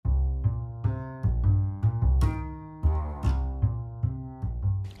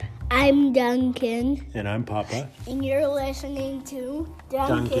I'm Duncan. And I'm Papa. And you're listening to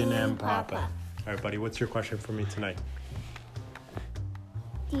Duncan and Papa. All right, buddy, what's your question for me tonight?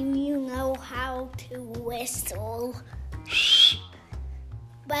 Do you know how to whistle?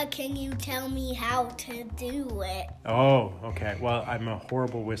 But can you tell me how to do it? Oh, okay. Well, I'm a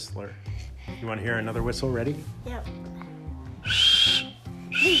horrible whistler. You want to hear another whistle? Ready? Yep.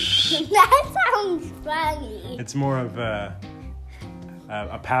 That sounds funny. It's more of a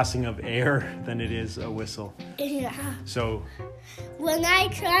passing of air than it is a whistle. Yeah. So When I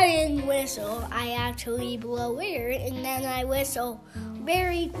try and whistle, I actually blow air, and then I whistle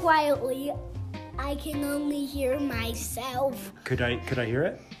very quietly. I can only hear myself. could I hear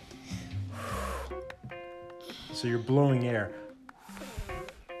it? So you're blowing air.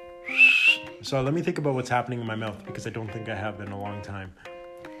 So let me think about what's happening in my mouth, because I don't think I have in a long time.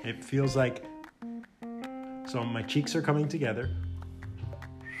 It feels like, so my cheeks are coming together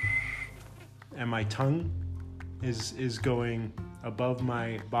and my tongue is going above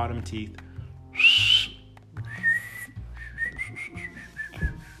my bottom teeth.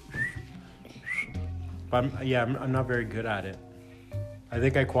 But I'm not very good at it. I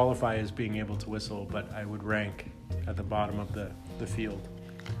think I qualify as being able to whistle, but I would rank at the bottom of the field.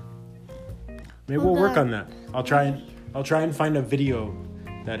 Maybe we'll work on that. I'll try and find a video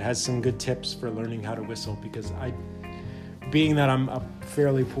that has some good tips for learning how to whistle, because being that I'm a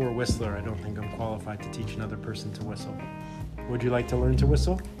fairly poor whistler, I don't think I'm qualified to teach another person to whistle. Would you like to learn to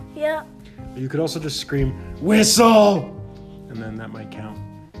whistle? Yeah. You could also just scream, "Whistle!" and then that might count.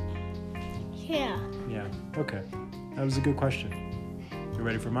 Yeah. Yeah, okay. That was a good question. You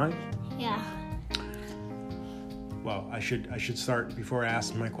ready for mine? Yeah. Well, I should start before I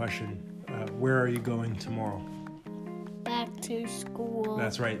ask my question. Where are you going tomorrow? Back to school.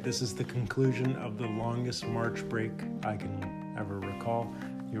 That's right. This is the conclusion of the longest March break I can ever recall.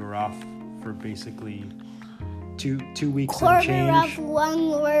 You were off for basically two weeks and change.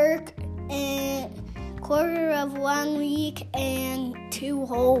 Quarter of 1 week and 2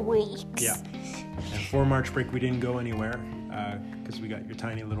 whole weeks. Yeah. And for March break, we didn't go anywhere because we got your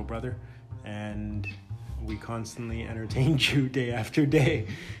tiny little brother, and we constantly entertained you day after day.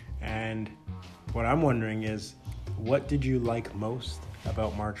 And what I'm wondering is, what did you like most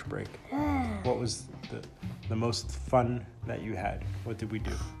about March break? What was the most fun that you had? What did we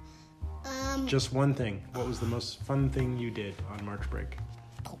do? Just one thing. What was the most fun thing you did on March break?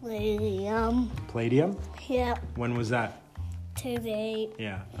 Palladium. Palladium? Yep. When was that? Today.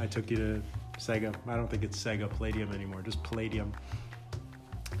 Yeah, I took you to Sega. I don't think it's Sega Palladium anymore, just Palladium.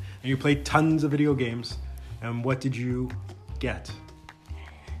 And you played tons of video games. And what did you get?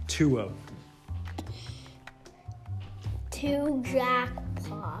 2 of. 2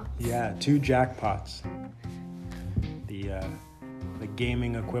 jackpots. Yeah, 2 jackpots. The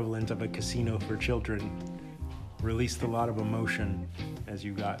gaming equivalent of a casino for children released a lot of emotion as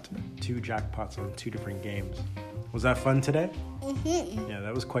you got 2 jackpots on 2 different games. Was that fun today? Mm-hmm. Yeah,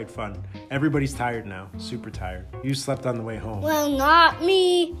 that was quite fun. Everybody's tired now, super tired. You slept on the way home. Well, not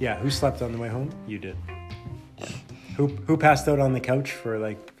me. Yeah, who slept on the way home? You did. Who passed out on the couch for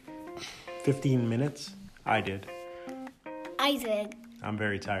like 15 minutes? I did. I did. I'm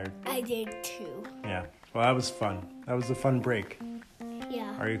very tired. I did too. Yeah. Well, that was fun. That was a fun break.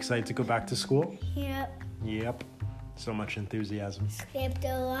 Yeah. Are you excited to go back to school? Yep. Yep. So much enthusiasm. Skipped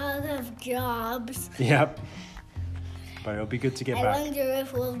a lot of jobs. Yep. But it'll be good to get I back. wonder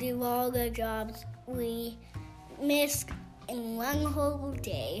if we'll do all the jobs we missed in one whole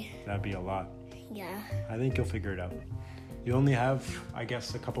day. That'd be a lot. Yeah. I think you'll figure it out. You only have, I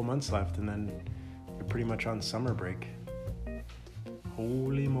guess, a couple months left, and then you're pretty much on summer break.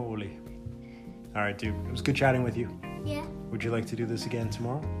 Holy moly. All right, dude. It was good chatting with you. Yeah. Would you like to do this again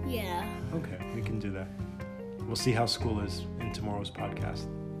tomorrow? Yeah. Okay, we can do that. We'll see how school is in tomorrow's podcast.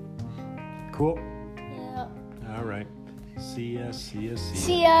 Cool? Yeah. All right. See ya. See ya.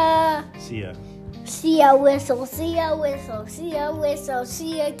 See ya. See ya whistle. See ya whistle. See ya whistle.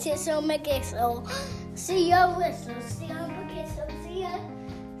 See ya tissel McGissel. See ya whistle. See ya